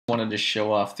wanted to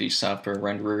show off the software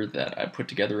renderer that I put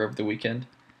together over the weekend.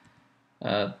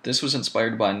 This was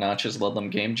inspired by Notch's Ludlum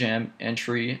Game Jam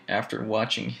entry. After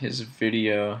watching his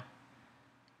video,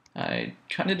 I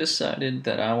kind of decided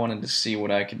that I wanted to see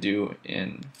what I could do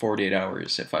in 48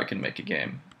 hours if I could make a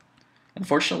game.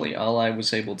 Unfortunately, all I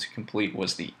was able to complete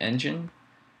was the engine.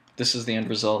 This is the end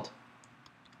result.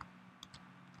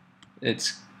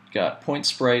 It's got point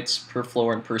sprites, per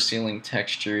floor and per ceiling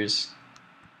textures,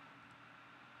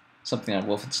 something that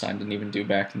Wolfenstein didn't even do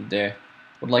back in the day.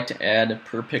 Would like to add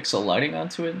per pixel lighting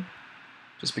onto it,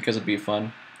 just because it'd be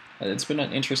fun. It's been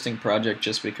an interesting project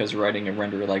just because writing a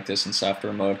renderer like this in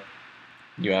software mode,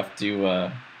 you have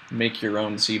to make your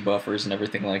own Z buffers and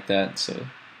everything like that, so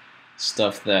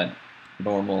stuff that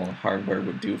normal hardware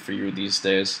would do for you these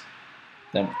days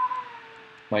that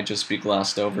might just be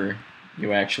glossed over,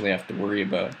 you actually have to worry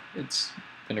about. It's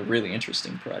been a really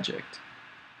interesting project.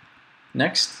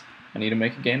 Next, I need to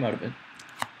make a game out of it.